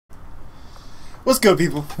What's good,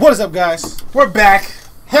 people? What is up, guys? We're back.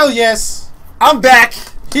 Hell yes. I'm back.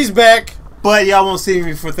 He's back. But y'all won't see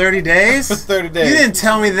me for 30 days. For 30 days. You didn't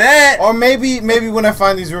tell me that. Or maybe when I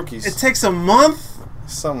find these rookies. It takes a month.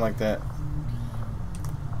 Something like that.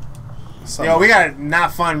 Yo, we gotta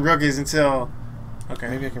not find rookies until... Okay.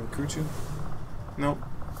 Maybe I can recruit you? Nope.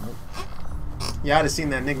 Yeah, I'd have seen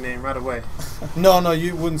that nickname right away. No,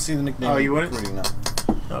 you wouldn't see the nickname. Oh, you wouldn't? Recruiting, no.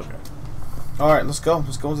 Okay. Alright, let's go.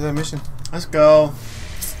 Let's go into that mission. Let's go.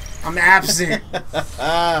 I'm absent.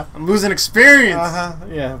 I'm losing experience.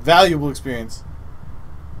 Yeah, valuable experience.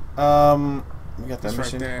 We got that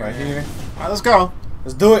mission right here. Alright, let's go.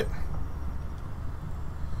 Let's do it.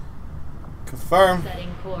 Confirm.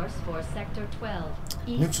 Setting course for Sector 12.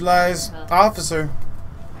 Neutralize officer.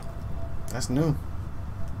 That's new.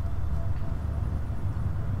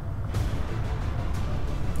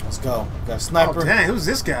 Let's go. Got a sniper. Oh, dang, who's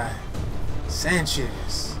this guy?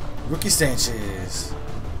 Sanchez. Rookie Sanchez.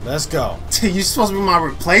 Let's go. You supposed to be my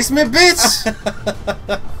replacement, bitch?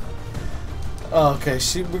 Oh, okay,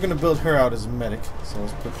 we're gonna build her out as a medic. So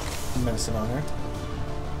let's put medicine on her.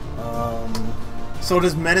 So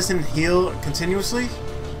does medicine heal continuously?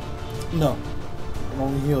 No. It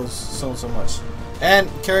only heals so much. And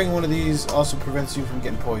carrying one of these also prevents you from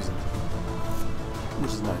getting poisoned,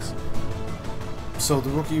 which is nice. So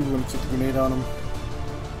the rookie, we're gonna keep the grenade on him,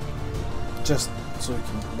 just so he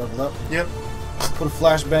can level up. Yep. Put a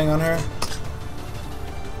flashbang on her,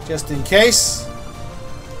 just in case.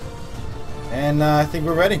 And I think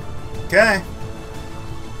we're ready. Okay.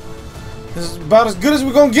 This is about as good as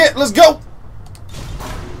we're gonna get. Let's go.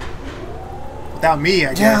 Without me,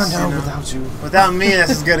 I guess. Yeah, no, you know? without you. Without me,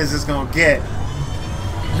 that's as good as it's gonna get. You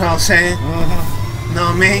know what I'm saying? Mm-hmm. Know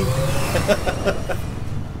what I mean?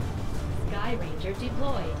 Sky Ranger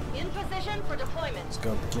deployed. In position for deployment. Let's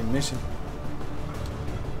go. Begin mission.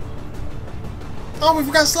 Oh, we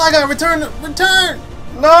forgot Sly Guy. Return! Return!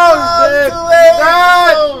 No, he's dead.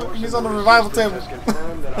 dead. He's on the revival table. Has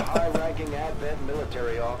confirmed that a high-ranking Advent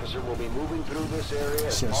military officer will be moving through this area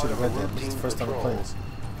as Shit, I part should have of a read that. This is routine the first time I patrol. played this.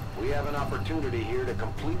 We have an opportunity here to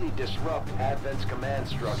completely disrupt Advent's command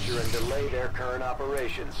structure and delay their current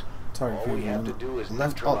operations. Target All we preview. have to do is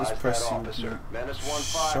Left alt neutralize is press that you. officer. Menace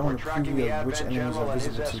 1-5, Showing we're a tracking the preview of which Advent enemies general are and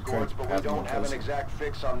his visible to escorts, but we current don't have an exact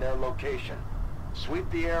fix on their location. Sweep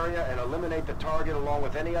the area and eliminate the target along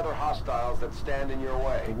with any other hostiles that stand in your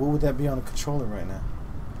way. But what would that be on a controller right now?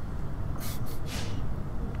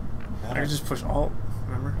 I just push Alt,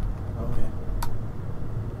 remember? Oh yeah.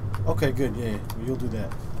 Okay, good. Yeah, you'll do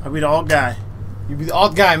that. I'll be the Alt guy. You be the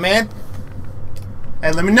alt guy, man.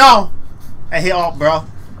 Hey, let me know. Hey, hit Alt, bro.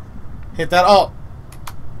 Hit that alt.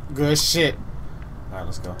 Good shit. All right,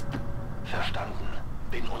 let's go. Verstanden.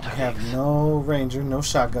 Bin We have no ranger, no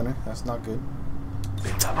shotgunner. That's not good.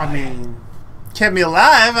 I mean, kept me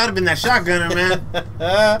alive. I'd have been that shotgunner, man.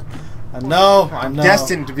 I know.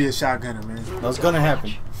 Destined to be a shotgunner, man. That's gonna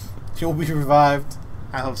happen. You'll be revived.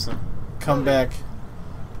 I hope so. Come back.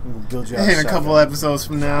 And we'll build you out. In a couple episodes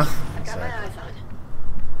from now. I got my eyes on.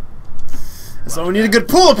 So we need a good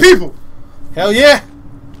pool of people. Hell yeah!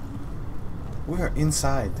 We are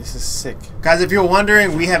inside. This is sick. Guys, if you're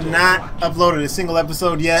wondering, we have not uploaded a single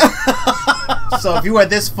episode yet. So if you are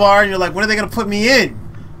this far and you're like, when are they going to put me in?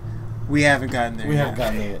 We haven't gotten there We yet. haven't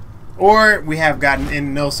gotten there yet. Or we have gotten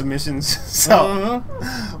in no submissions. So,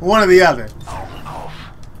 one or the other.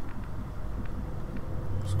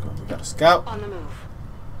 Let's go. We got a scout. On the move.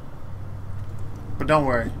 But don't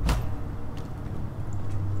worry.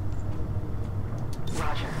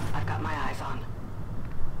 Roger. I've got my eyes on.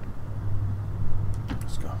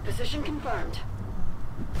 Let's go. Position confirmed.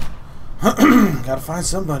 Gotta find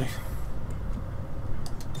somebody.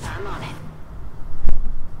 I'm on it.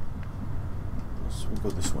 We'll go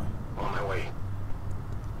this way. On my way.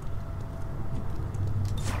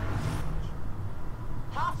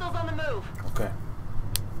 Hostiles on the move. Okay.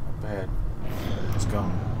 Not bad. Let's go.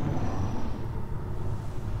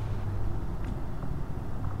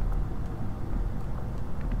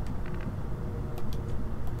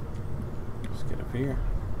 Let's get up here.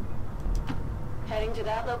 Heading to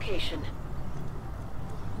that location.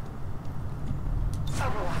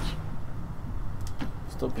 Overwatch.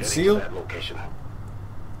 Still Heading to concealed. that location.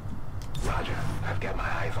 Roger. I've got my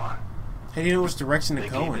eyes on. How do you know which direction to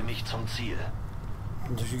go Begebe in? mich zum Ziel.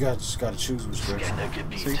 You guys just gotta choose which direction. Scanner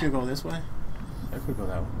So you Gebiet. could go this way? I could go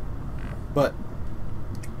that way. But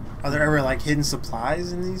Are there ever like hidden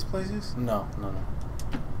supplies in these places? no.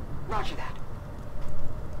 Roger that.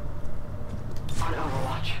 On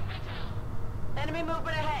Overwatch. Enemy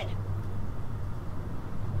movement ahead.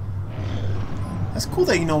 That's cool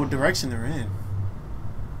that you know what direction they're in.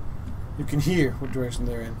 You can hear what direction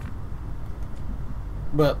they're in.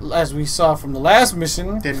 But as we saw from the last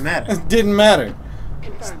mission, Didn't matter. it didn't matter.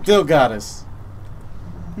 Confirmed. Still got us.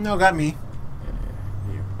 No, got me.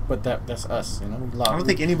 But that's us, you know. I don't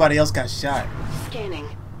think anybody else got shot. Scanning.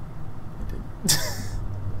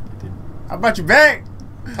 It did. I brought you back.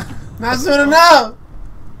 Not soon enough.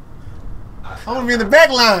 I want to be in the back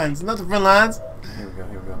lines, not the front lines. Here we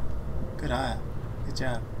go. Good eye. Good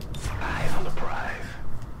job. Eye on the prize.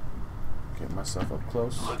 Get myself up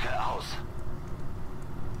close. Look out.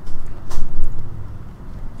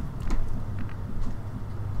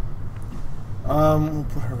 We'll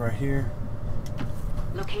put her right here.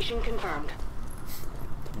 Location confirmed.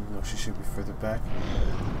 Even though she should be further back.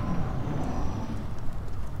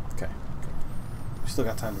 Okay. We still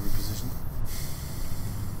got time to reposition.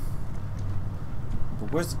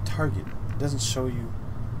 But where's the target? It doesn't show you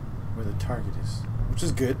where the target is, which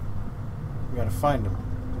is good. We gotta find him.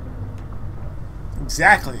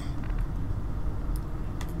 Exactly.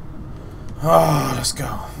 Oh, let's go.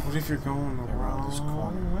 What if you're going the Around this corner.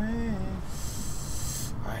 wrong way?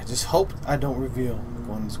 I just hope I don't reveal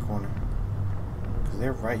going this corner. Because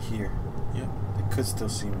they're right here. Yep. They could still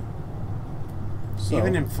see me. So,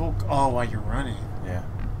 Even in full. Oh, while you're running. yeah.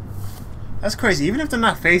 That's crazy. Even if they're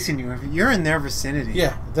not facing you, if you're in their vicinity.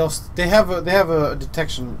 Yeah, they have a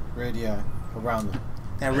detection radii around them.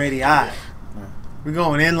 That radii. Yeah. We're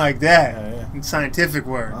going in like that. Yeah. In scientific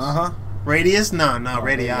words. Uh-huh. Radius? No,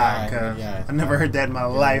 radii, radii. 'Cause radii. I never heard that in my Yeah,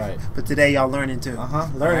 life. right. But today y'all learning too. Uh-huh.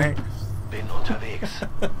 Learning. Right? Bin unterwegs.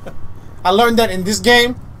 I learned that in this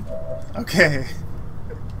game. Okay.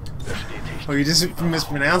 Bestätigt. Well, you just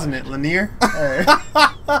mispronouncing it, Lanier.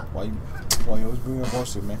 Why you always bringing up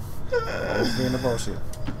bullshit, man? Always bringing up bullshit.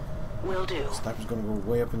 Will do. Sniper's gonna go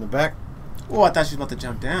way up in the back. Oh, I thought she was about to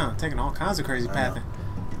jump down, taking all kinds of crazy I pathing.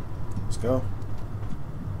 Let's go.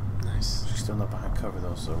 Nice. She's still not behind cover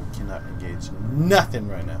though, so we cannot engage nothing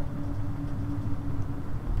right now.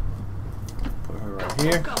 Put her right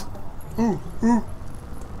here. Go. Ooh.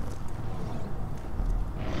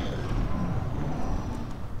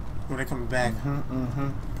 Oh, they coming back.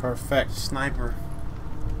 Perfect. Sniper.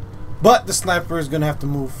 But the sniper is gonna have to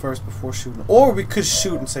move first before shooting. Or we could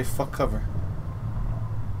shoot and say fuck cover.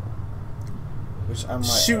 Which I might.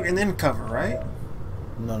 Shoot and then cover, right?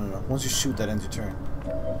 No. Once you shoot, that ends your turn.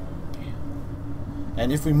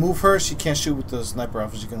 And if we move her, she can't shoot with the sniper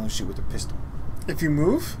rifle. She can only shoot with the pistol. If you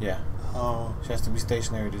move? Yeah. Oh. She has to be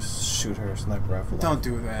stationary to shoot her sniper rifle. Don't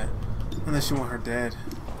do that. Unless you want her dead.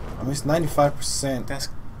 I mean, it's 95%. That's...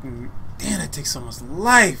 Damn, that takes someone's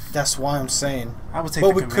life. That's why I'm saying. I would take But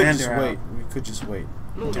the we could commander just out. wait. We could just wait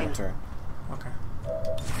until Moving. turn Okay.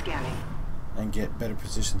 Scanning. and get better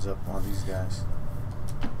positions up on these guys.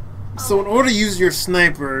 So in order to use your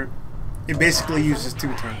sniper, it basically uses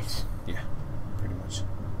 2 turns. Yeah, pretty much.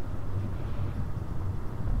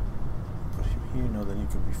 Put him here, no, then he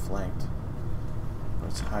could be flanked. But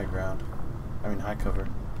it's high ground. I mean, high cover.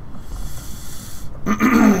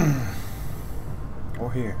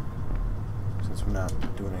 Or here, since we're not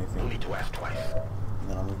doing anything. Need to ask twice. And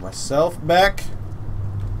then I'll move myself back. To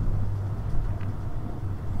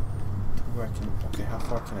where I can. Okay, how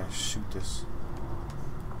far can I shoot this?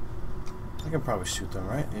 I can probably shoot them,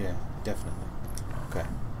 right? Yeah, definitely. Okay.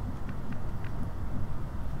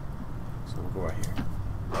 So we'll go right here.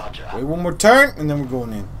 Roger. Wait one more turn, and then we're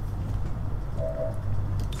going in.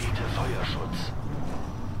 Bitte Feuerschutz.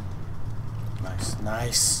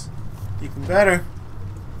 Nice. Even better.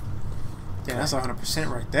 Yeah, that's 100%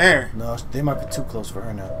 right there. No, they might be too close for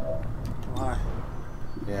her now. Why?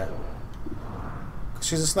 Yeah. 'Cause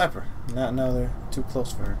she's a sniper. Now they're too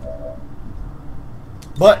close for her.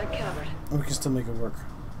 But Covered. we can still make it work.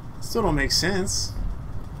 Still don't make sense.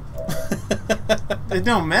 It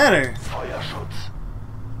don't matter. Feuerschutz.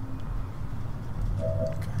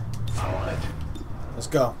 On it. Let's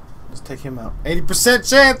go. Let's take him out. 80%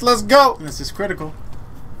 chance. Let's go. This is critical.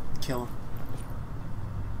 Kill him.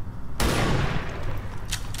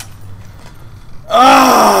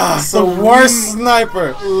 Ah, So the worst we-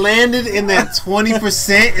 sniper. Landed in that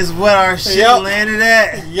 20% is what our shit Yep. landed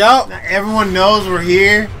at. Yup. Now everyone knows we're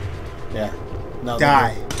here. Yeah. No.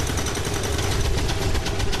 Die.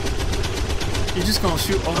 You just gonna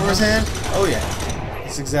shoot over his head? Oh yeah.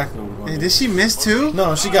 That's exactly what we're going Hey, to do. did she miss too?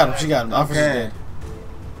 No, she got him. She got him. Officer's Okay. dead.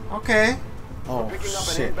 Okay. Oh Picking up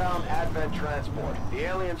an shit. inbound Advent transport. The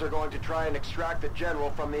aliens are going to try and extract the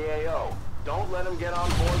general from the AO. Don't let him get on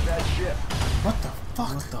board that ship. What the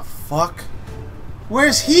fuck? What the fuck?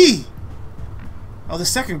 Where's he? Oh, the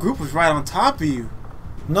second group was right on top of you.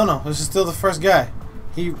 No. This is still the first guy.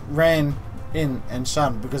 He ran in and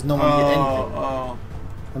shot him because no one did anything. Oh.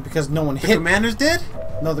 And because no one The hit... commander's dead?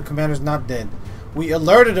 No, the commander's not dead. We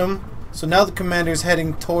alerted him, so now the commander's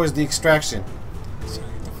heading towards the extraction. Get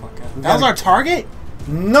the fuck out. That was our target?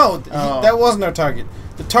 No, Oh. that wasn't our target.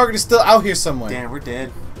 The target is still out here somewhere. Damn, we're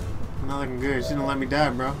dead. Not looking good. She didn't let me die,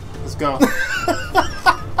 bro. Let's go.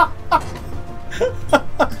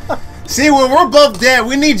 See, when we're both dead,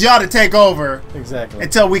 we need y'all to take over Exactly.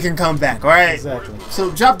 until we can come back, alright? Exactly.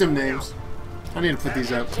 So drop them names. I need to put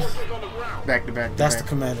these up. Back to back to That's the back.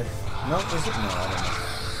 commander. No, is it? No, I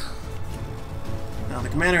No, the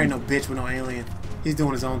commander ain't no bitch with no alien. He's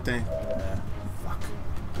doing his own thing. don't know. Yeah. Fuck.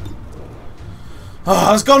 Oh,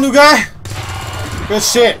 let's go, new guy. Good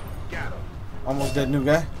shit. Almost dead, new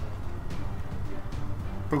guy.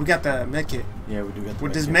 But we got the med kit. Yeah, we do get the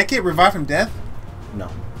Does med med kit revive from death? kit. No.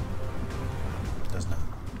 It does not.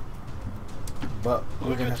 But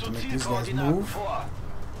we're gonna have to make these guys move.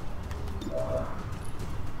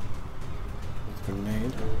 With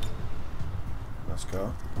grenade. Let's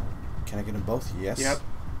go. Can I get them both? Yes. Yep.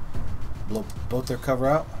 Blow both their cover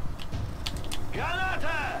out.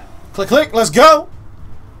 Click, click. Let's go.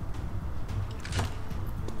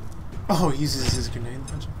 Oh, he uses his grenade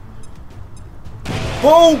launcher.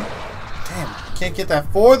 Boom. Damn. Can't get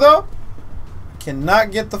that 4 though.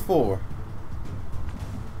 Cannot get the 4.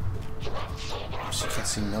 She can't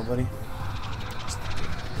see nobody.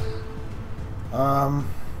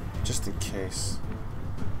 Just in case.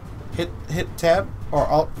 Hit tab or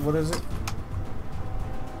alt. What is it?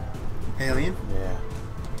 Alien? Yeah.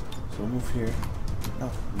 So we'll move here. No,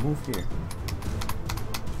 move here.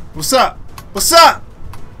 What's up? What's up?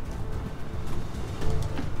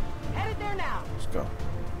 Headed there now. Let's go.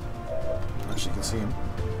 Actually, you can see him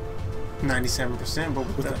 97%, but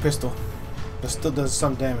with the pistol. That still does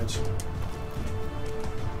some damage.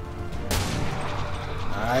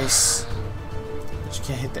 Nice. But you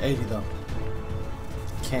can't hit the 80 though.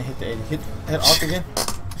 Can't hit the 80. Hit alt again.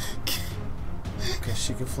 Okay,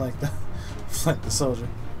 she can flank the soldier.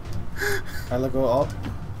 Alright, let go alt.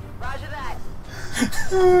 Roger that.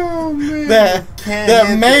 Oh man. That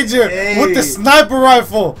hit major the with the 80. sniper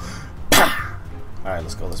rifle. Alright,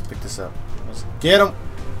 let's go. Let's pick this up. Let's get him.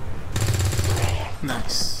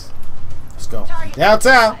 Nice. Let's go.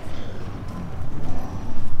 Downtown.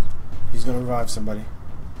 He's gonna revive somebody.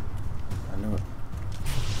 I knew it.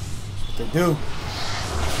 That's what they do.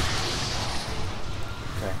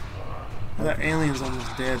 Okay. That alien's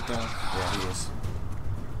almost dead though. Yeah, he is.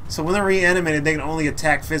 So when they're reanimated, they can only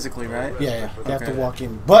attack physically, right? Yeah, yeah. They have to Okay. walk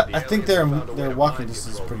in, but I think their walking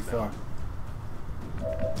distance is pretty far.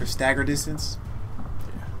 Their stagger distance.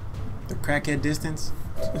 Their crackhead distance.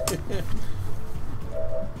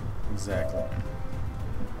 Exactly.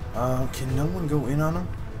 Can no one go in on him?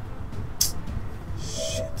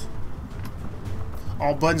 Shit.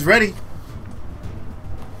 All buttons ready.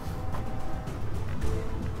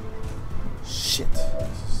 Shit.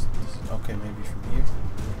 Okay, maybe from here.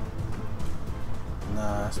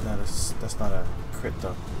 Nah, that's not a crit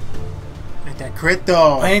though. Ain't that crit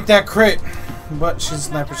though? Ain't that crit? But she's a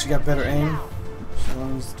sniper. She got better aim. She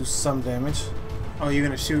only needs to do some damage. Oh, you're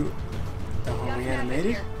gonna shoot the homie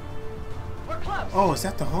animated? We're close. Oh, is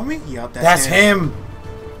that the homie? Yup, That's him.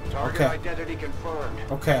 Target Okay. identity confirmed.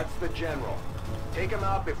 Okay. That's the general. Take him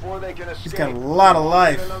out before they can escape. He's got a lot of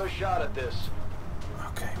life. Get another shot at this.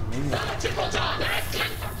 Okay, maybe.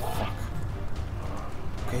 Fuck.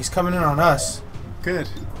 Okay, he's coming in on us. Good.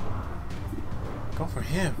 Go for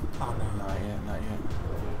him. Oh no. Not yet, not yet.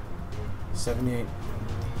 78.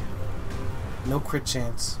 No crit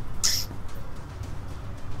chance. Let's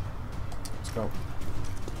go.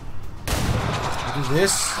 We do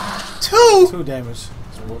this. 2 damage.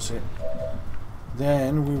 It's bullshit.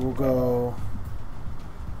 Then we will go.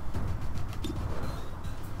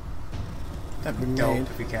 That'd be Grenade. dope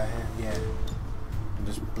if we got him. Yeah. And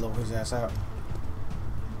just blow his ass out.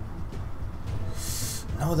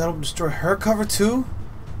 No, that'll destroy her cover too?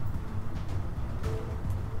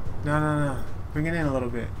 No. Bring it in a little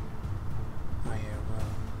bit. Oh yeah, well.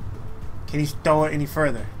 Can he throw it any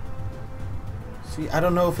further? See, I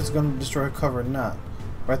don't know if it's going to destroy her cover or not.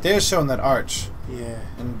 Right there is showing that arch. Yeah.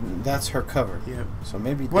 And that's her cover. Yep. So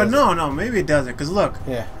maybe it Well, doesn't. no, maybe it doesn't. Cause look,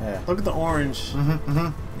 Yeah, yeah. look at the orange. Yeah.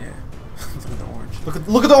 Look at the orange. Look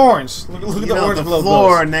at the orange. Look at You the know, orange the glow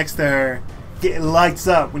floor glows. next to her lights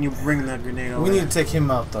up when you bring that grenade over. We need there. to take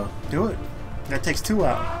him out though. Do it. That takes 2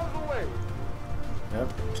 out. Out of the way.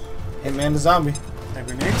 Yep. Hitman the zombie. That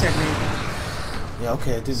grenade technique. Yeah,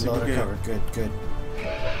 okay, it did Super blow her good. cover. Good, good.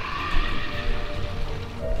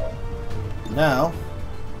 Now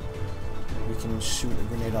we can shoot a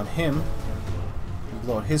grenade on him.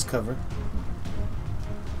 Blow out his cover.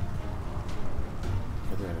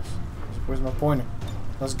 Okay, There it is. Where's my pointer?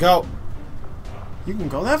 Let's go. You can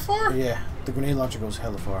go that far? Yeah, the grenade launcher goes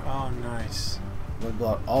hella far. Oh, nice. We'll blow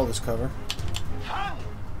out all this cover.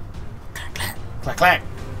 Clack, clack.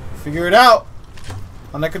 Figure it out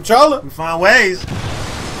on that controller. We find ways.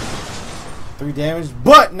 3 damage,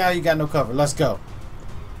 but now you got no cover. Let's go.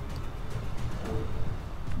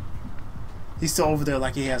 He's still over there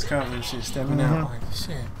like he has cover and shit, stepping out. Like,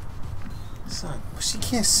 shit. Son. But she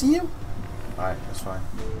can't see him? Alright, that's fine.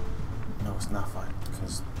 No, it's not fine.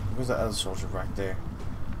 Because where's the other soldier right there?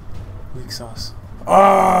 Weak sauce.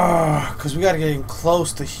 Ah, because we got to get in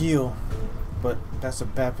close to heal. But that's a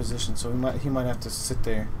bad position, so he might have to sit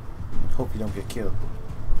there and hope you don't get killed.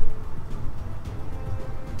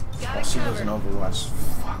 Oh, she goes in Overwatch.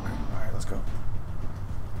 Fuck. Alright, let's go.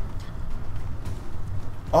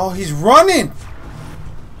 Oh, he's running!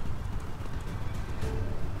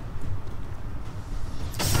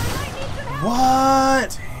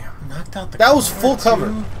 What? Damn. Knocked out the That was car, full too.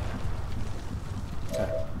 cover.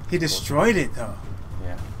 Okay. He destroyed it, though.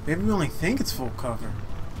 Yeah. Maybe we only think it's full cover.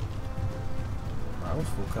 That was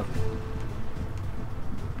full cover.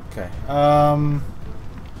 Okay.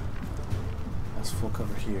 That's full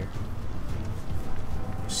cover here.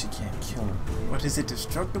 She can't kill him. What is it?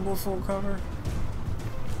 Destructible full cover?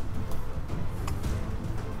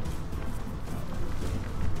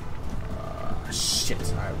 Shit.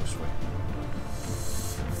 Alright, which way?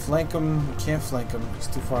 Flank him. We can't flank him. He's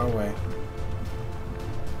too far away.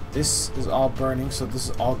 This is all burning, so this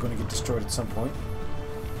is all going to get destroyed at some point.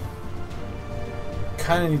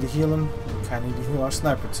 Kind of need to heal him. Kind of need to heal our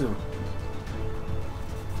sniper, too.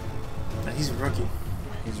 And he's a rookie.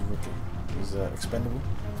 He's a rookie. He's expendable.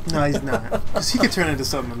 No, he's not. Because he could turn into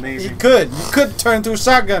something amazing. He could. You could turn into a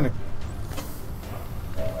shotgunner.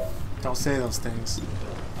 Don't say those things.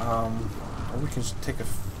 Or we can just take a...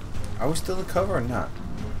 Are we still in cover or not?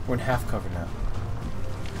 We're in half cover now.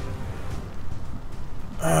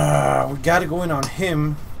 We gotta go in on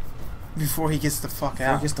him Before he gets the fuck before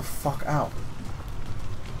he out. gets the fuck out.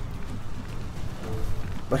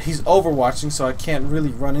 But he's overwatching, so I can't really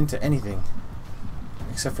run into anything.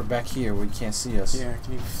 Except for back here where he can't see us. Yeah,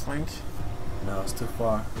 can you flank? No, it's too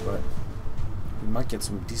far, but we might get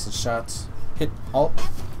some decent shots. Hit alt.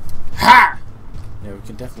 Ha! Yeah, we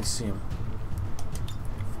can definitely see him.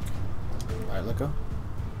 Alright, let go.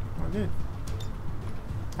 I did.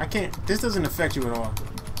 I can't. This doesn't affect you at all.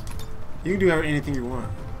 You can do anything you want.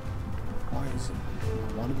 Why is it?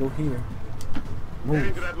 I want to go here. Heading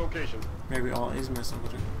Move. to that location. Maybe all is messing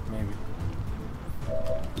with it. Maybe.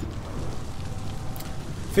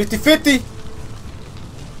 50-50!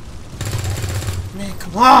 Man,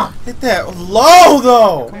 come on! Hit that low,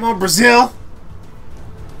 though! Come on, Brazil!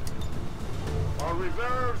 On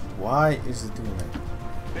reserves. Why is it doing that?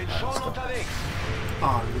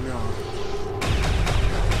 Oh no.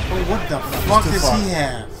 Oh, what the fuck too does far. he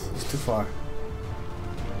have? It's too far.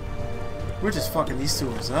 We're just fucking these two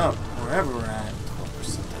up, wherever we're at.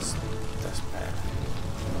 12%, that's bad.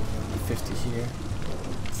 50 here.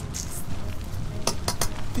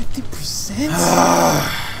 50%?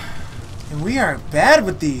 And we are bad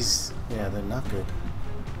with these. Yeah, they're not good.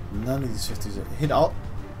 None of these 50s are... Hit alt.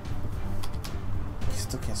 You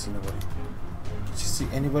still can't see nobody. Can you see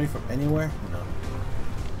anybody from anywhere? No.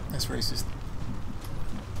 That's racist.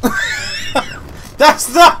 That's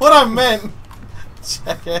not what I meant!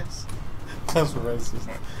 Jackass. That's racist.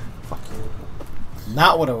 Fuck you.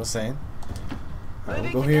 Not what I was saying. Alright,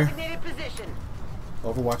 we'll go here.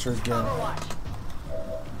 Overwatcher again.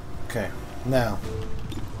 Okay, now.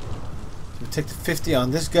 We take the 50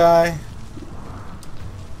 on this guy.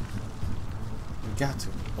 We got to.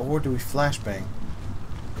 Or do we flashbang?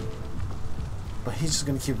 But he's just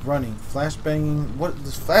gonna keep running. Flashbanging. What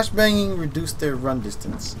does flashbanging reduce their run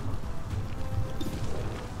distance?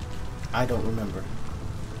 I don't remember.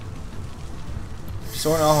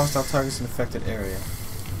 Destroying all hostile targets in affected area.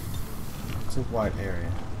 It's a wide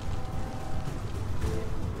area.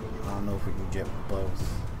 I don't know if we can get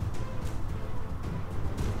both.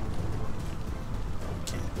 We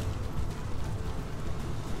can't.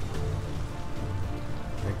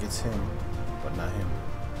 That gets him, but not him.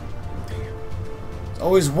 Damn. It's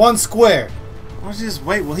always one square. Why don't you just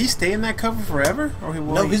wait? Will he stay in that cover forever? Or he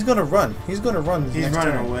will? No, he's gonna run. He's gonna run. He's next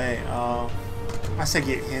running turn. away. I said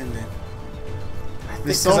get him then. think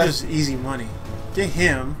This 'cause soldier's easy money. Get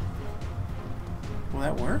him. Will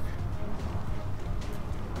that work?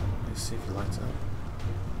 Let's see if he lights up.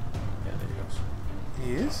 Yeah, there he goes.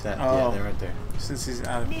 He is? That, oh, yeah, they're right there. since he's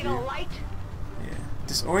out of Need a view. light? Yeah.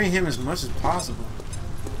 Disorient him as much as possible.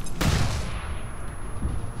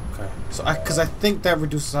 Okay. So, because I think that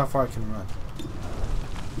reduces how far I can run.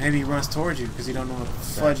 Maybe he runs towards you because he don't know what the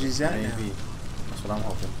fudge he's at now. Maybe. That's what I'm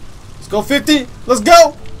hoping. Let's go 50. Let's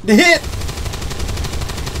go. The hit.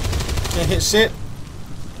 Can't hit shit.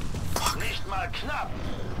 Nicht mal knapp.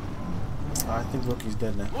 Oh, I think Rookie's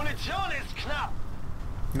dead now. Munition ist knapp.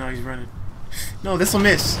 No, he's running. No, this will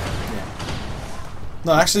miss.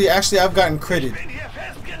 No, actually, I've gotten critted Bin hier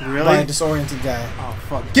festgenommen. Really? by a disoriented guy. Oh,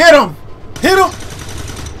 fuck. Get him! Hit him.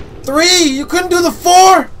 3. You couldn't do the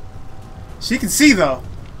 4. She can see, though.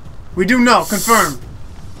 We do know. Confirmed.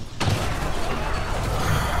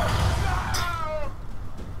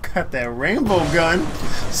 Got that rainbow gun.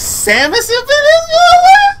 Samus up in this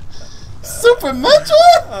one? Super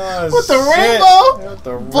Metroid? Oh, with the shit. rainbow? With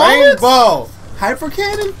the bullets? rainbow. Hyper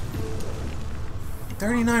cannon?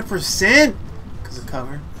 39%? Because of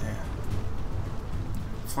cover. Yeah.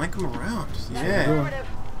 Flank him around. Yeah. Affirmative.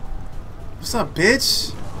 What's up,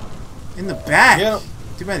 bitch? In the back. Yep.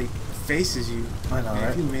 Too bad he faces you. I know, Man,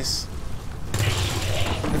 right? if you miss.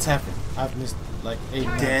 It's happened. I've missed like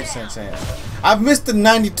 89% Dead. chance. I've missed the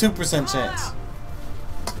 92% chance.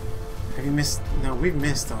 Have you missed? No, we've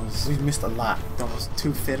missed those. We've missed a lot. Those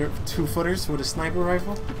two-footers with a sniper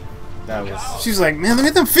rifle. That was. She was like, man, look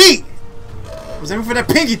at them feet. I was aiming for that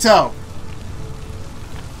pinky toe.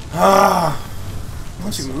 Ah. Why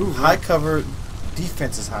don't you move? High Right? cover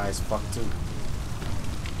defense is high as fuck too.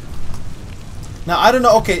 Now I don't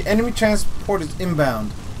know. Okay, enemy transport is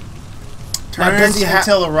inbound. Now, Turns does he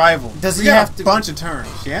until arrival. does We he got have a to- bunch of turns?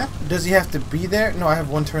 Yeah. Does he have to be there? No, I have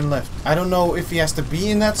 1 turn left. I don't know if he has to be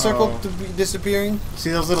in that circle Oh. to be disappearing. See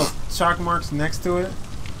those little shark marks next to it?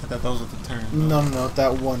 I thought those were the turns. No,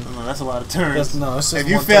 that one. No, that's a lot of turns. That's, no, it's just If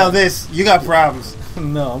you 1 fail turn. this, you got problems.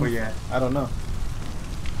 No, But yeah. I don't know.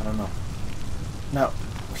 Now,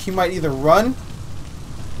 he might either run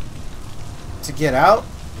to get out,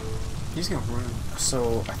 He's gonna run.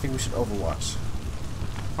 so I think we should Overwatch.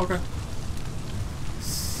 Okay.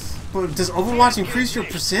 But does Overwatch increase your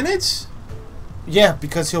percentage? Yeah,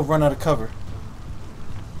 because he'll run out of cover.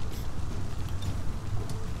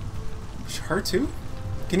 Her too?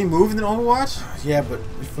 Can he move in an Overwatch? Yeah, but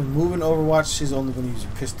if we move in Overwatch, she's only going to use a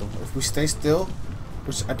pistol. If we stay still,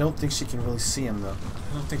 which I don't think she can really see him though.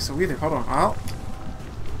 I don't think so either. Hold on. I'll...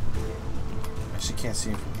 She can't see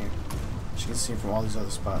him from here. She can see him from all these other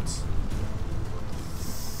spots.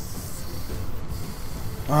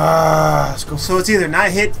 Ah, let's go. So it's either not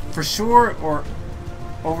hit for sure or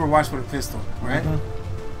Overwatch with a pistol, right? Mhm.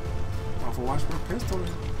 Overwatch with a pistol.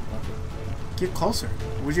 Get closer.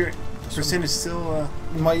 Would your percentage still?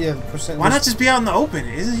 Percent. Why not just be out in the open?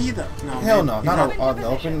 Isn't he the? No. Hell man, no, he's not out in the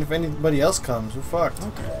open. If anybody else comes, we're fucked.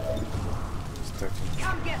 Okay. It's 13.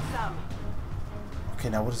 Come get some. Okay,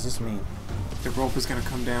 now what does this mean? The rope is gonna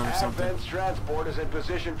come down or something. Advance transport is in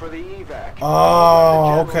position for the evac.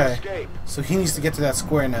 Oh, Let the general okay. escape. So he needs to get to that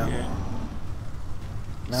square now. Yeah.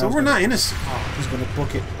 Now So he's we're gonna- not in a. He's gonna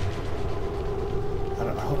book it. I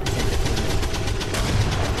hope he can't get through.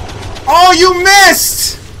 Oh, you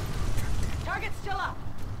missed! Target's still up.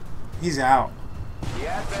 He's out. The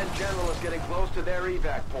Advent General is getting close to their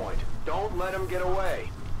evac point. Don't let him get away.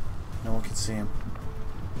 No one can see him.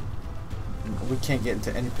 We can't get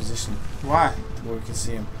into any position Why? where we can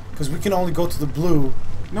see him because we can only go to the blue.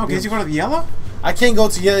 No, can't you go to the yellow? I can't go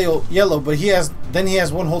to yellow, but he has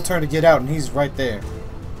 1 whole turn to get out, and he's right there.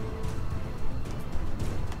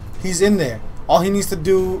 He's in there. All he needs to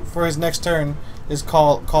do for his next turn is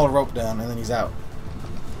call a rope down, and then he's out.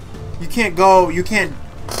 You can't go. You can't.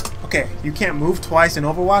 Okay, you can't move twice in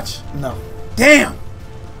Overwatch. No, Damn.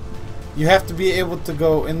 you have to be able to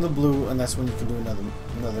go in the blue, and that's when you can do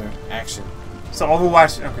another action. So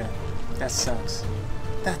Overwatch. Okay, that sucks.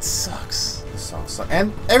 That sucks. This song sucks.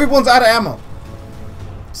 And everyone's out of ammo.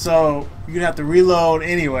 So you'd have to reload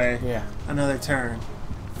anyway. Yeah. Another turn.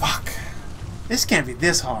 Fuck. This can't be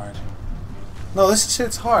this hard. No, this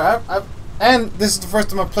shit's hard. And this is the first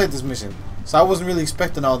time I played this mission, so I wasn't really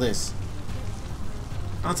expecting all this.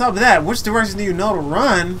 On top of that, which direction do you know to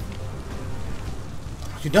run?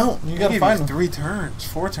 You don't. You They gotta gave find you them. 3 turns,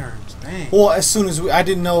 4 turns. Dang. Well, as soon as I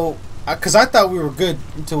didn't know, because I thought we were good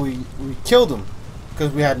until we killed him,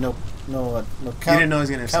 because we had no count. You didn't know he was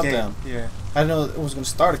gonna countdown. escape. Yeah. I didn't know it was gonna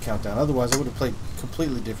start a countdown. Otherwise, I would have played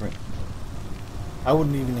completely different. I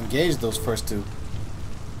wouldn't even engage those first 2.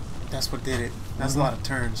 That's what did it. That's a lot of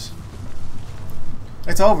turns.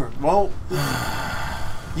 It's over. Well,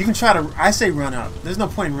 you can try to. I say run up. There's no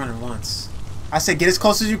point in running once. I say get as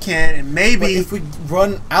close as you can, and maybe But if we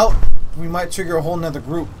run out, we might trigger a whole nother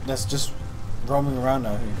group that's just roaming around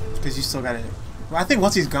out here. because you still got to. Well, I think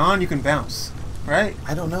once he's gone, you can bounce, right?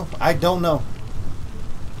 I don't know. I don't know.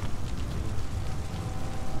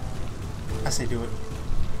 I say do it.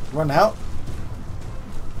 Run out?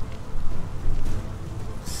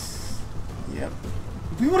 Yep.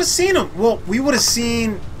 We would have seen them. Well, we would have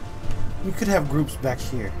seen. We could have groups back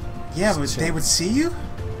here. Yeah, but they would see you.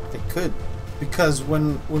 They could, because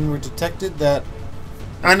when we're detected, that.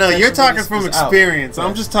 I know you're talking is from out. experience. Yeah.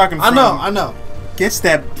 I'm just talking. From, I know. Catch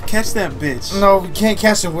that bitch. No, we can't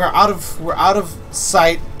catch him. We're out of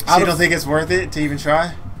sight. So you don't think it's worth it to even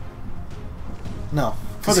try? No.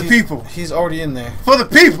 For the people. He's already in there. For the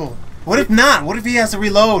people. What if not? What if he has to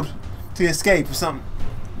reload to escape or something?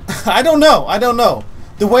 I don't know.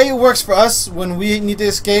 The way it works for us when we need to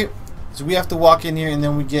escape is we have to walk in here and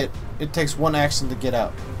then it takes one action to get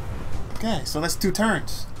out. Okay, so that's 2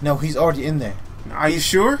 turns. No, he's already in there. Are you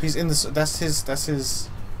sure? He's in the. That's his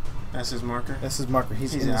marker. That's his marker.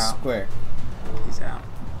 He's in the out. square. He's out.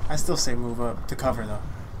 I still say move up to cover though.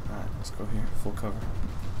 Alright, let's go here. Full cover.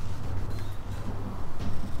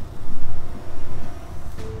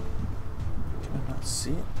 Can I not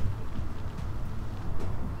see it?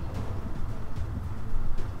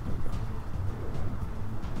 There we go.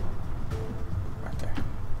 Right there.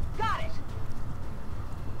 Got it.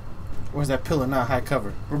 Where's that pillar now? High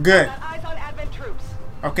cover. We're good. Got eyes on advent troops.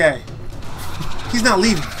 Okay. He's not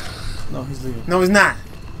leaving. No, he's leaving. No, he's not.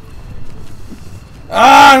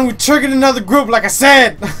 Ah, and we triggered another group, like I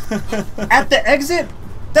said. At the exit,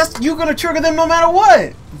 you're gonna trigger them no matter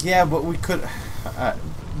what. Yeah, but we could.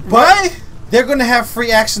 But they're gonna have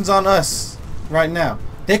free actions on us right now.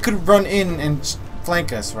 They could run in and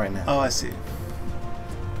flank us right now. Oh, I see.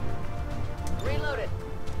 Reload it.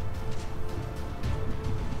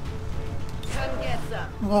 Come get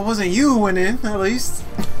some. Well, it wasn't you who went in, at least.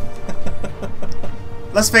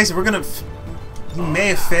 Let's face it, you may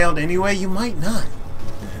have failed anyway, you might not.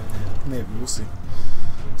 Maybe, we'll see.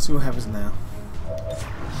 See what happens now.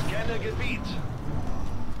 Scanner Gebiet.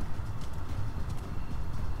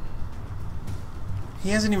 He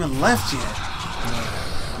hasn't even left yet.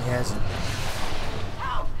 He hasn't.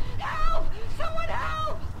 Help! Help! Someone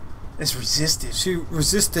help! It's resisted. She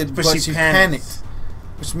resisted, But but she she panicked. panicked.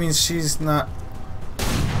 Which means she's not.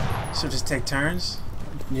 She'll just take turns.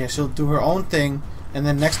 Yeah, she'll do her own thing, and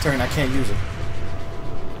then next turn I can't use it.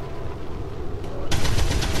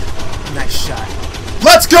 Nice shot.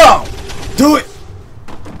 Let's go! Do it!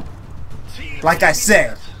 Like I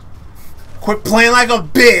said, quit playing like a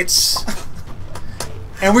bitch.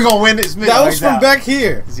 And we're gonna win this mission. That was from back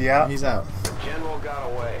here. Is he out? He's out. General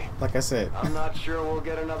got away. Like I said. I'm not sure we'll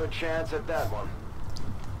get another chance at that one.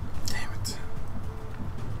 Damn it.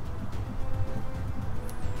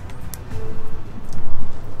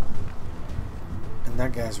 And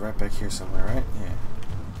that guy's right back here somewhere, right? Yeah.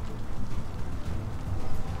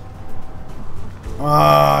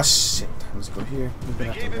 Ah, shit. Let's go here. We're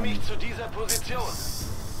gonna have to Begebe run. mich zu dieser Position.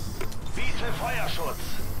 Biete Feuerschutz.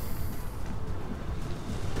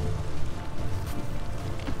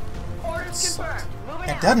 Orders confirmed. Moving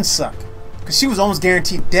That out. doesn't suck. Because she was almost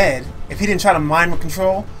guaranteed dead if he didn't try to mind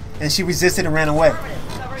control and she resisted and ran away.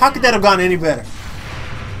 How could that have gone any better?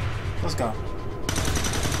 Let's go.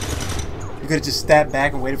 You could have just stepped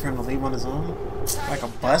back and waited for him to leave on his own? Like a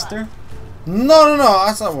buster? No.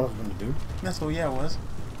 That's not what I was going to do. That's what, yeah, it was.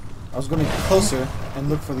 I was going to get closer and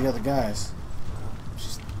look for the other guys.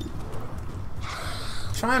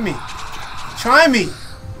 Try me. Try me.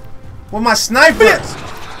 With my sniper.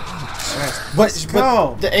 But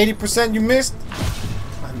go. the 80% you missed,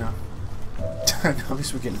 I know. at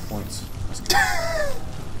least we're getting points.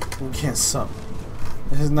 We're getting something.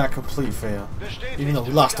 This is not complete fail. Even though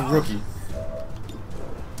we lost the rookie.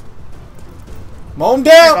 Mow him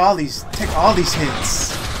down! Take all these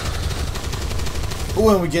hits. Ooh,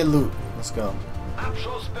 and we get loot. Let's go.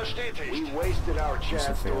 Abschuss bestätigt. We wasted our chance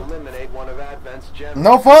to failed. eliminate one of Advent's generals.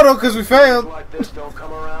 No photo because we failed. Like this don't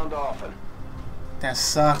come around often. That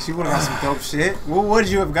sucks. You would have got some dope shit. What would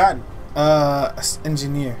you have gotten?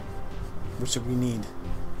 Engineer. Which we need.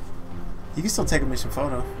 You can still take a mission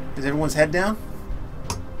photo. Is everyone's head down?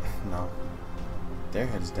 No. Their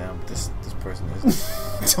head is down, but this person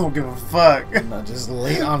is Don't give a fuck. not just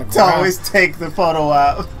lay on the To ground. always take the photo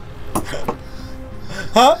out.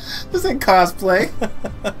 Huh? This ain't cosplay.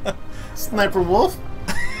 Sniper Wolf.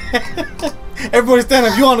 Everybody stand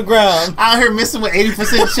up, you on the ground. Out here missing with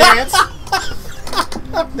 80% chance.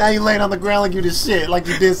 Now you laying on the ground like you did shit, like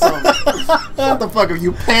you did something. What the fuck?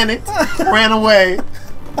 You panicked, ran away.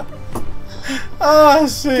 Oh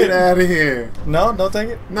shit. Get out of here. No, don't take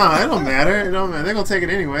it. No, it don't matter. It don't matter. They're gonna take it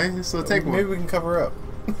anyway. So take Maybe one. we can cover up.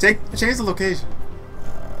 Change the location.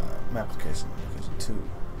 Map location 2.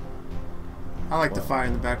 I like the fire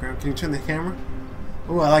in the background. Can you turn the camera?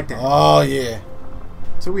 Oh, I like that. Oh yeah.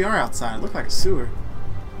 So we are outside. It looked like a sewer.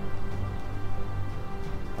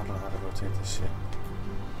 take this shit.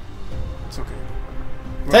 It's okay.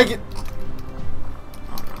 Take it!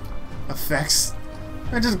 Oh no. Effects.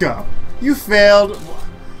 And just go. You failed.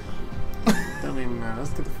 Don't even matter.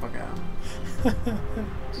 Let's get the fuck out.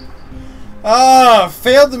 Ah,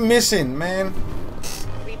 failed the mission, man.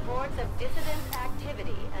 Reports of dissident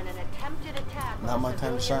activity and an attempted attack Not on my a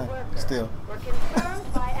time to civilian shine. worker Still. were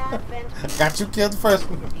confirmed by Advent. Got you killed the first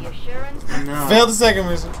one. With the assurance that No. Failed the second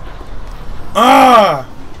mission. Ah!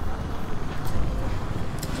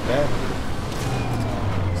 It's bad.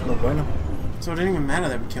 It's no bueno. So it didn't even matter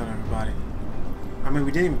that we killed everybody. I mean,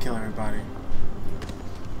 we didn't even kill everybody.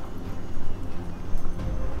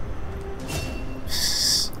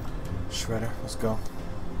 Shredder, let's go.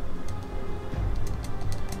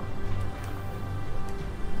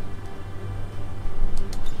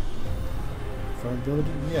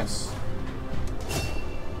 Vulnerability? Yes.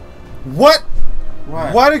 What?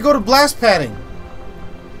 What? Why did it go to blast padding?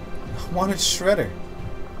 I wanted Shredder.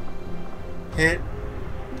 Hit.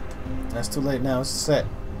 That's too late now. It's set.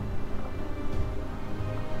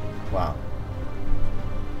 Wow.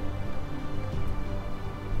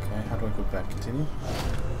 Okay, how do I go back? Continue?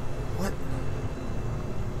 What?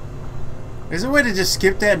 Is there a way to just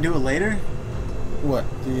skip that and do it later? What?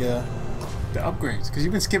 The upgrades. Because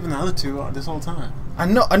you've been skipping the other two this whole time. I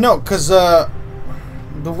know, because the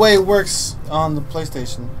way it works on the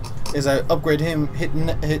PlayStation is I upgrade him, hit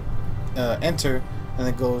enter, and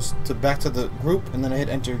it goes to back to the group, and then I hit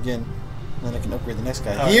enter again, and then I can upgrade the next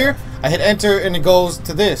guy. Here, I hit enter, and it goes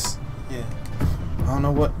to this. Yeah. I don't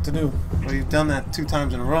know what to do. Well, you've done that 2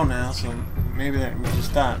 times in a row now, so maybe that we should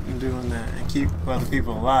stop doing that and keep other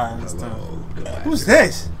people alive and stuff. Who's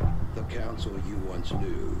this? The council you once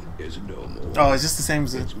knew is no more. Oh, is this the same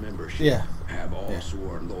as Its the... membership have all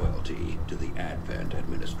sworn loyalty to the Advent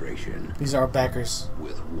administration. These are our backers.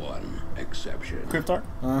 With one exception. Cryptarch?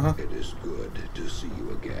 Uh-huh. It is good to see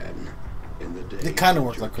you again. In the day They kind of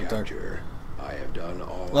work like Cryptarch. I have done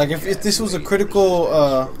all Like if this was a critical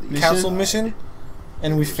council mission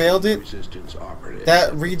and we failed it,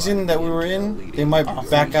 that region that we were in, they might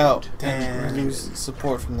back out and lose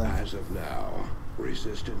support from them. As of now,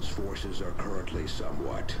 resistance forces are currently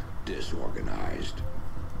somewhat disorganized.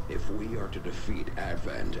 If we are to defeat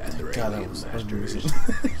Advent and their alien masters,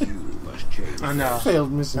 you must change. I know.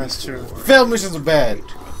 Failed missions. That's true. Failed missions are bad.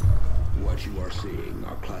 What you are seeing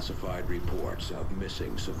are classified reports of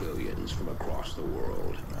missing civilians from across the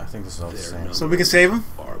world. I think this is all the same. So we can save them?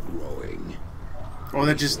 Are growing. Or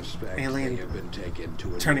they're just alien have been taken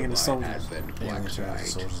to turning into soldiers. Advent black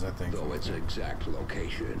site, though its exact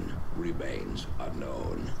location remains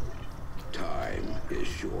unknown. Time is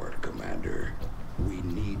short, Commander. We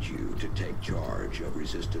need you to take charge of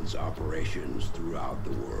resistance operations throughout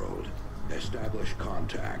the world. Establish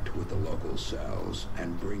contact with the local cells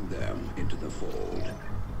and bring them into the fold.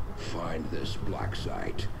 Find this black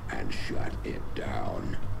site and shut it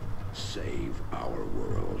down. Save our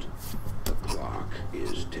world. The clock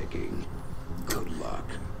is ticking. Good luck,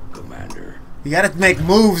 Commander. You gotta make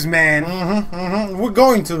moves, man. We're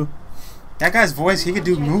going to. That guy's voice, he could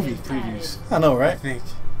do movie previews. I know, I right? think.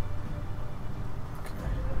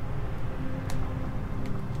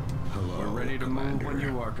 We're ready to move when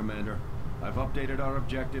you are, Commander. I've updated our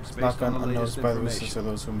objectives based Not on the latest unnoticed by the information. resistance or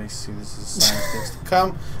those who may see this as a sign of things to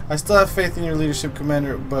come. I still have faith in your leadership,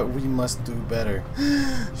 Commander, but we must do better.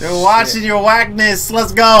 They're watching your whackness.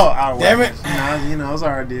 Let's go. Our Damn it. whackness. Nah, you know, those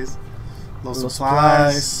are ideas. Low Little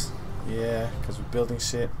supplies. Yeah, because we're building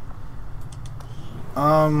shit.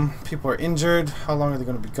 People are injured. How long are they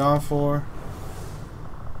going to be gone for?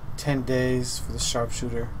 10 days for the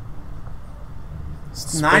sharpshooter.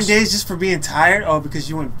 9 days just for being tired? Oh, because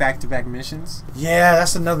you went back-to-back missions? Yeah,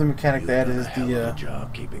 that's another mechanic they added is the,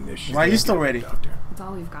 job keeping this shit. Why are you still ready? That's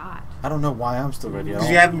all we've got. I don't know why I'm still ready. Because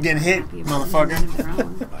you haven't been hit, Happy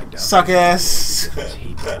motherfucker. about Suck ass.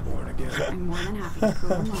 He got born again. I'm more than happy to prove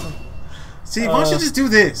them wrong. See, why don't you just do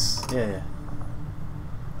this? Yeah.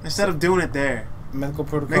 Instead of doing it there. Medical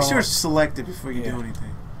protocol. Make sure it's selected before you Yeah. do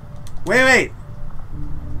anything. Wait.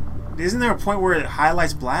 Isn't there a point where it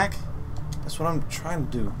highlights black? That's what I'm trying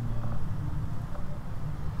to do.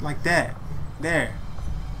 Like that. There.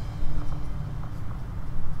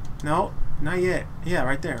 No, not yet. Yeah,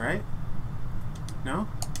 right there, right? No?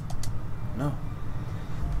 No.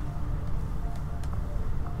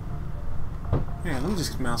 Yeah, let me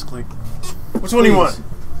just mouse click. Which one do you want?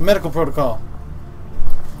 Medical protocol.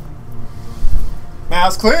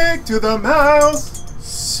 Mouse click to the mouse.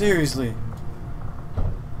 Seriously.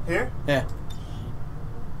 Here? Yeah.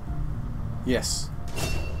 Yes.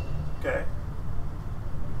 Okay.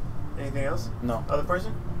 Anything else? No. Other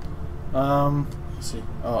person? Let's see.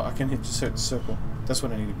 Oh, I can just hit the circle. That's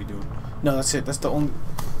what I need to be doing. No, that's it. That's the only.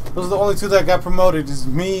 Those are the only two that got promoted. Is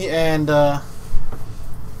me and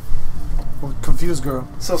confused girl.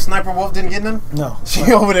 So Sniper Wolf didn't get none? No. She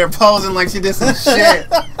over there posing like she did some shit.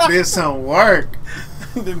 Did some work.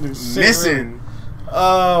 Didn't do shit, Missing. really.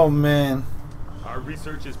 Oh man. Our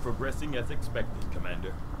research is progressing as expected,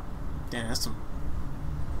 Commander. Damn, that's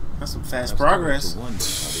some fast progress.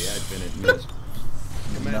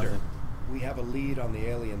 Commander, we have a lead on the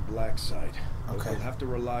alien black site. Okay. We'll have to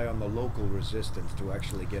rely on the local resistance to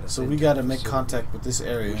actually get us. So we into gotta the make facility. contact with this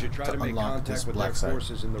area We should try to make unlock this contact with black their site.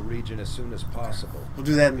 forces in the region as soon as possible. We'll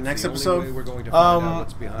do that in the It's next the only episode. way we're going to find out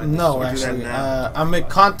what's behind no, this. Or do actually, that now. I'll make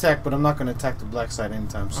contact, but I'm not gonna attack the black site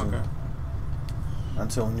anytime soon. Okay.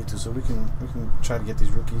 Until we need to, so we can try to get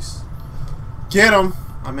these rookies. Get him.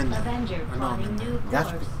 I'm in there. Avenger I know I'm plotting in there. new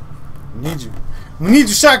Gotcha. course. We need you. We need you,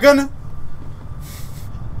 shotgunner.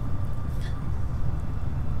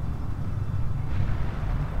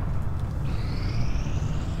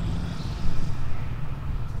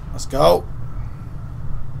 Let's go.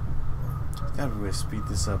 Gotta be a way to speed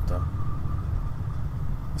this up, though.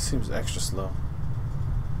 It seems extra slow.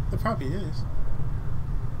 It probably is.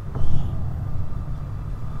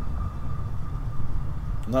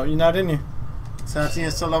 No, you're not in here. Satya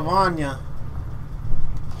Solovanya.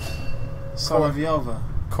 Solovyova.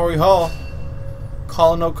 Corey Hall.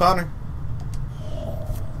 Colin O'Connor.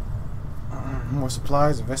 More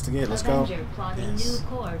supplies. Investigate. Let's go. Avenger plotting Yes. new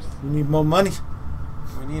course. We need more money.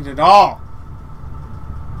 We need it all.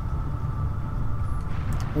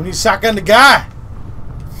 We need shotgun the guy.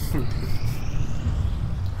 You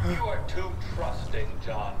are too trusting,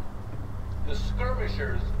 John. The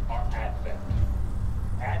skirmishers are Advent.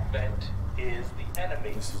 Advent is the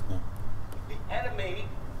enemy. This is new. The enemy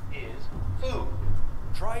is food.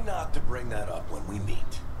 Try not to bring that up when we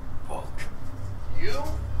meet, Volk. You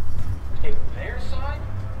take their side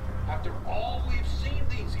after all we've seen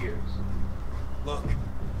these years. Look,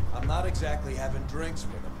 I'm not exactly having drinks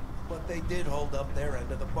with them, but they did hold up their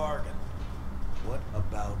end of the bargain. What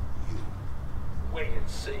about you? Wait and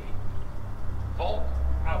see. Volk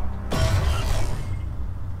out.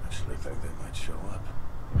 Actually think they might show up.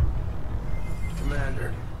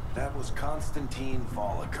 Commander, that was Konstantin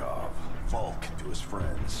Volokov, Volk to his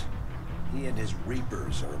friends. He and his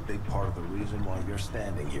Reapers are a big part of the reason why you're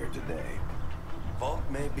standing here today. Volk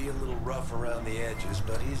may be a little rough around the edges,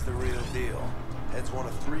 but he's the real deal. Heads one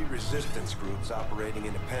of 3 resistance groups operating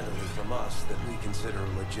independently from us that we consider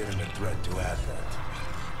a legitimate threat to Advent.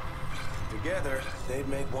 Together, they'd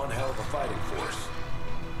make one hell of a fighting force.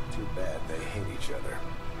 Too bad they hate each other.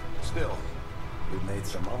 Still, we've made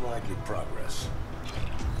some unlikely progress.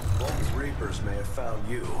 Volk's Reapers may have found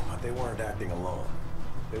you, but they weren't acting alone.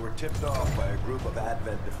 They were tipped off by a group of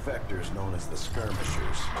Advent defectors known as the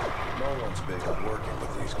Skirmishers. No one's big on working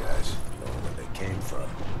with these guys, knowing where they came from.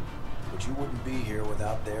 But you wouldn't be here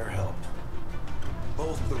without their help.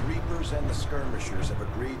 Both the Reapers and the Skirmishers have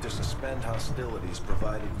agreed to suspend hostilities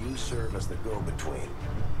provided you serve as the go-between.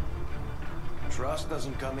 Trust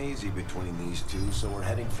doesn't come easy between these two, so we're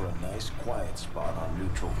heading for a nice, quiet spot on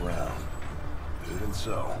neutral ground. Even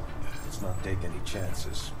so, let's not take any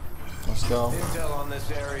chances. Let's go. Intel on this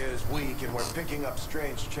area is weak, and we're picking up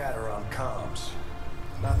strange chatter on comms.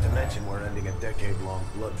 Not to mention we're ending a decade-long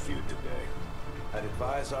blood feud today. I'd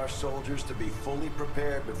advise our soldiers to be fully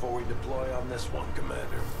prepared before we deploy on this one,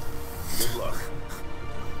 Commander. Good luck.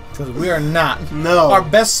 Because we are not. No. Our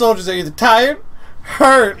best soldiers are either tired,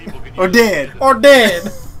 hurt, Or dead. or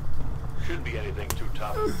dead. Shouldn't be anything too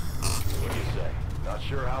tough. What do you say? Not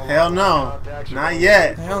sure how Hell long no. the contacts are Not gonna yet.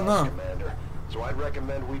 take for Hell us, no. Commander. So I'd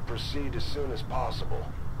recommend we proceed as soon as possible.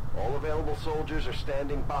 All available soldiers are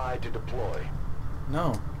standing by to deploy.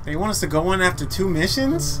 No. They want us to go in after 2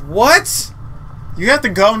 missions? What? You have to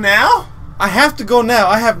go now? I have to go now.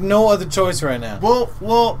 I have no other choice right now.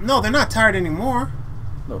 Well, no, they're not tired anymore.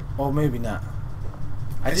 No. Oh, maybe not.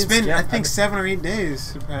 It's been, I think, 7 or 8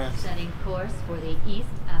 days. Setting course for the East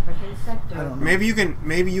African sector. I don't know. Maybe you can.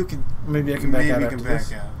 Maybe I can back out you after can back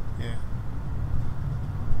this. out. Yeah.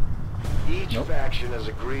 Each faction has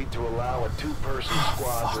agreed to allow a 2-person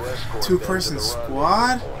squad to escort Two-person them to the squad?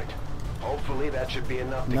 rendezvous point. Hopefully that should be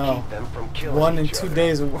enough to No. keep them from killing 1 in each 2 other.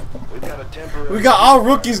 days. We've got a temporary... We got all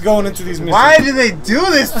rookies going into these missions. Why do they do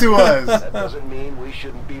this to us? That doesn't mean we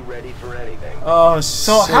shouldn't be ready for anything. Oh,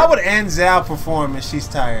 So shit. how would Anzal perform if she's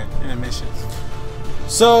tired in a mission?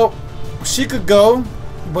 So she could go,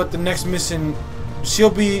 but the next mission,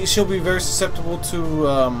 she'll be very susceptible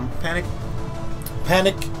to Panic?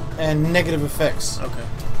 panic and negative effects. Okay.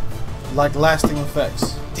 like lasting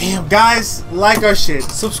effects. Damn, guys, like our shit.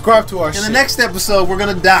 Subscribe to our shit. In the next episode, we're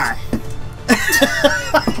gonna die.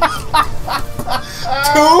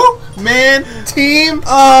 2-man team.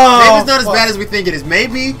 Oh, maybe it's not as bad as we think it is.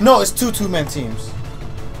 Maybe. No, it's 2 2-man teams.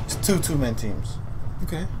 It's 2 2-man teams.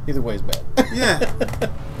 Okay. Either way is bad. Yeah.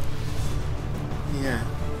 Yeah.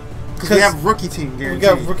 Because we have rookie team guaranteed.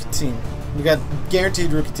 We got rookie team. We got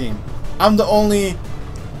guaranteed rookie team. I'm the only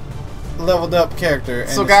leveled up character.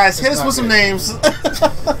 So guys, hit us with some names.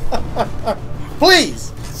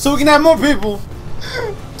 Please! So we can have more people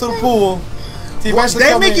to the pool. They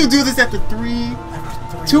make you do this after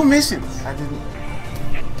 2 missions. I didn't.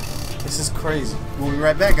 This is crazy. We'll be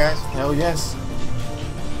right back, guys. Hell yes.